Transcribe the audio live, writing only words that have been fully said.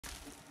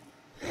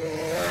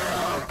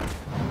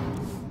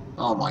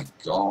Oh my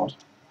god.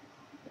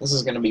 This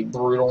is gonna be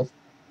brutal.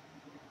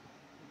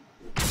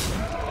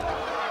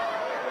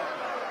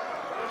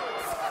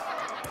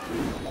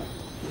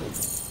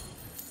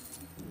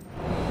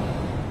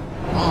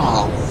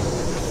 Oh,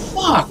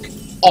 fuck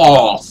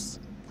off.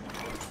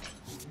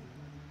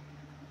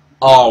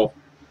 Oh.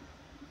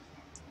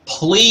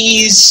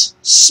 Please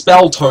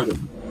spell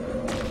totem.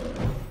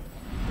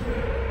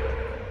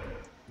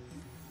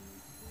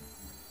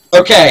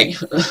 Okay.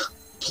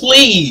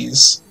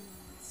 Please.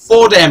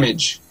 4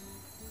 damage.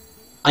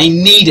 I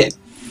need it.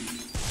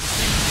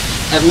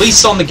 At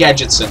least on the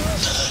Gadgetson.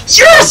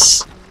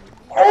 Yes!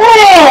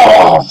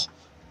 Oh!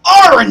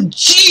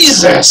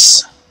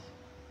 RNGesus!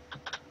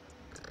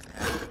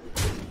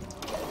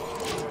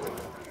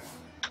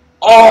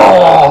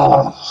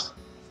 Oh!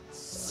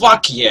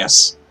 Fuck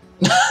yes.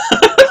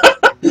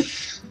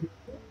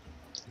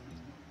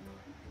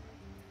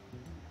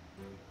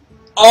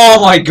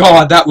 Oh my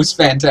god, that was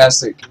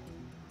fantastic.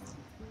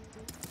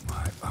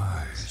 My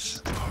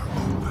eyes are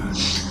open.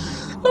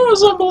 That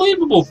was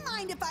unbelievable.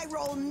 Mind if I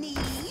roll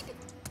need?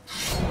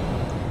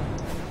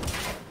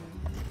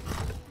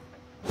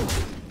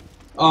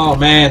 Oh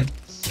man.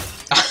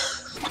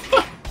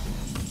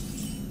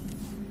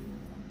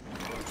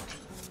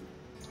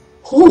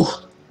 Whew.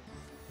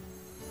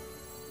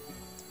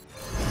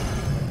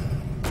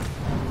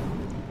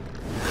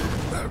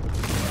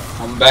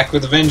 I'm back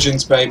with a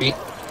vengeance, baby.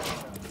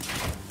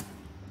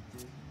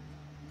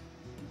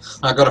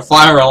 I got a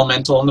fire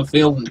elemental on the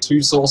field and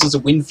 2 sources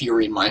of wind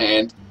fury in my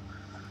hand.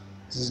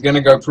 This is gonna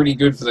go pretty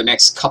good for the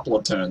next couple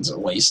of turns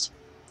at least.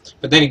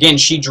 But then again,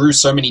 she drew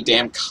so many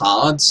damn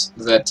cards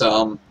that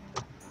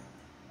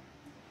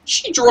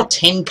she drew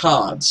 10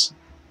 cards.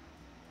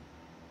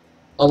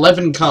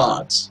 11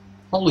 cards.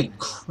 Holy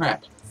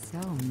crap. So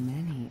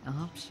many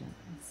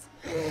options.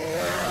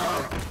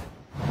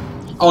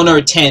 Oh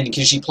no, 10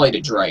 because she played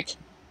a Drake.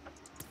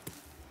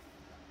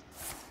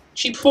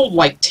 She pulled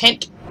like 10.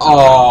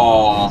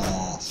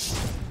 Oh.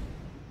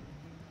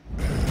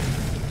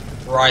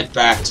 Right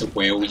back to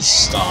where we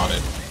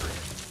started.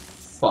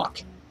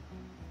 Fuck.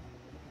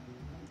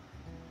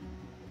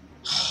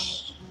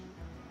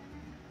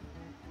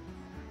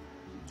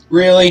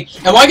 Really?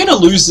 Am I gonna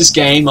lose this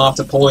game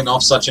after pulling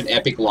off such an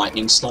epic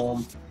lightning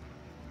storm?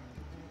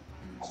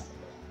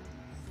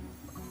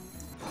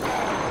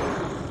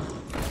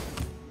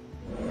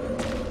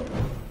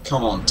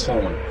 Come on,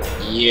 Torn.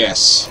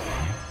 Yes.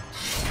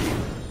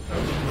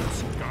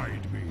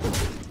 Guide me.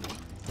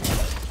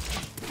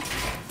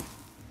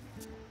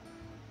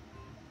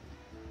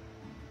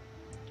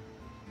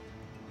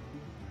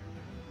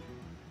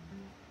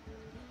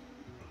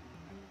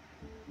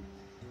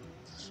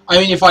 I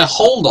mean, if I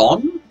hold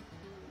on,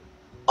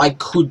 I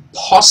could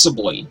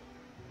possibly,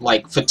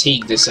 like,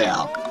 fatigue this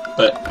out,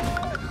 but...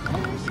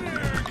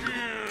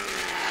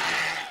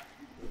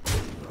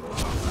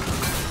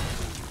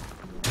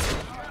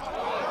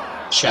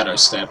 Shadow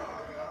Step.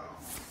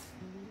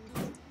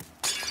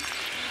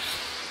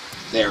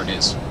 There it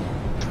is.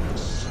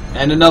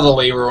 And another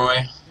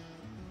Leeroy.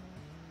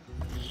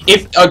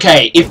 If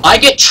I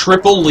get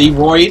triple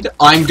Leeroyed,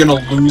 I'm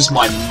gonna lose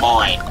my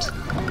mind.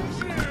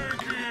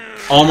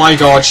 Oh my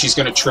god, she's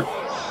gonna trip.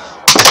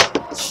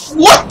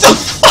 What the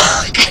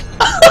fuck?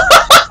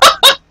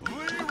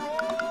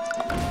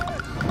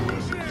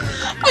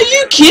 Are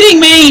you kidding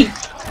me?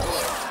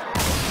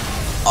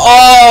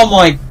 Oh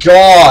my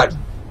god.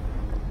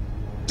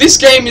 This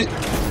game is...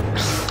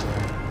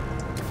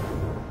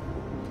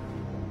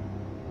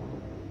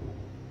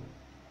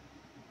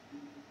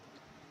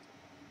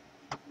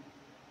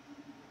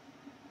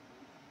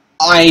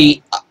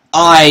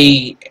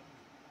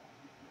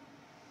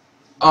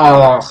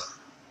 Oh...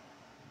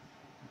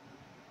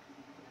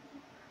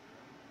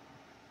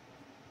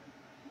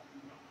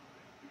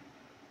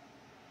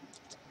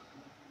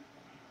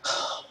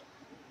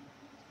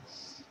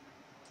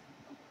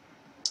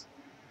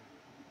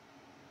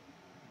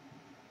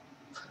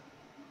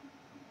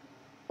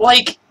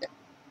 Like,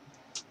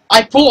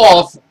 I pull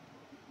off,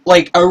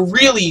 like, a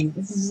really,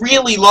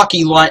 really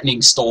lucky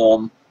lightning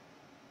storm,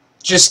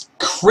 just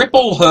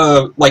cripple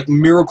her, like,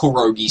 Miracle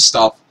Rogue-y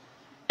stuff,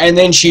 and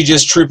then she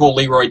just triple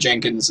Leeroy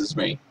Jenkins as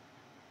me.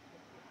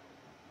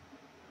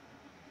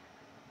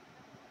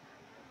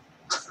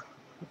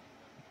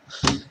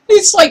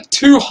 It's like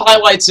 2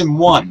 highlights in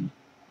one.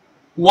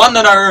 One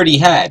that I already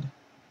had.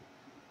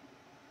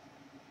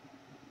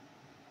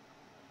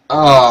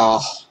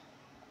 Oh...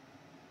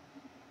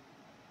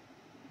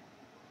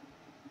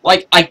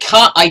 Like, I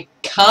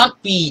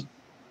can't be...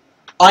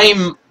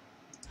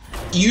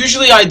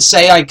 Usually I'd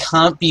say I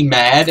can't be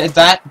mad at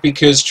that,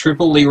 because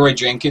Triple Leeroy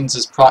Jenkins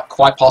is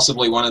quite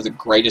possibly one of the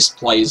greatest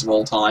plays of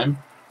all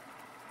time.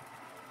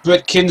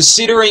 But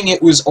considering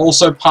it was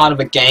also part of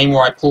a game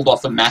where I pulled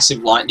off a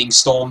massive lightning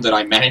storm that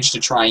I managed to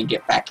try and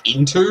get back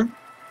into,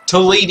 to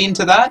lead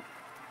into that,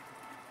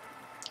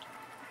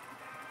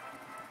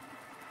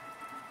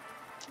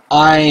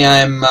 I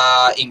am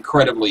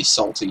incredibly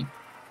salty.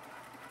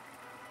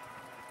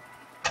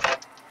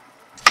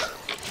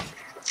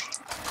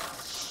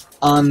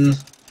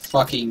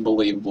 unfucking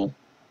believable.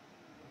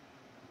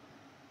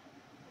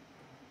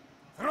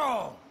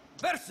 Thrall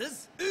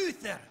versus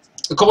Uther.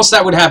 Of course,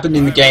 that would happen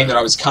in the game that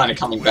I was kind of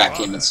coming back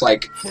in. It's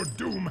like, For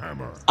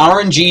Doomhammer.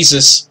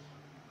 RNGesus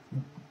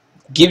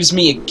gives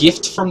me a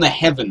gift from the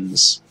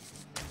heavens.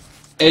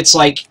 It's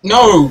like,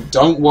 no,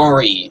 don't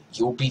worry,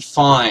 you'll be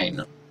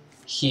fine.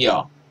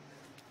 Here,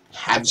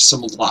 have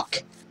some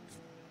luck.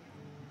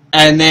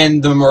 And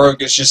then the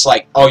Moroga's just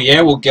like, oh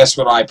yeah, well guess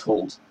what I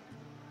pulled?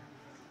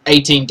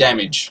 18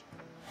 damage.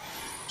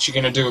 What you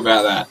gonna do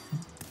about that?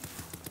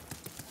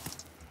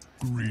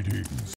 Greetings.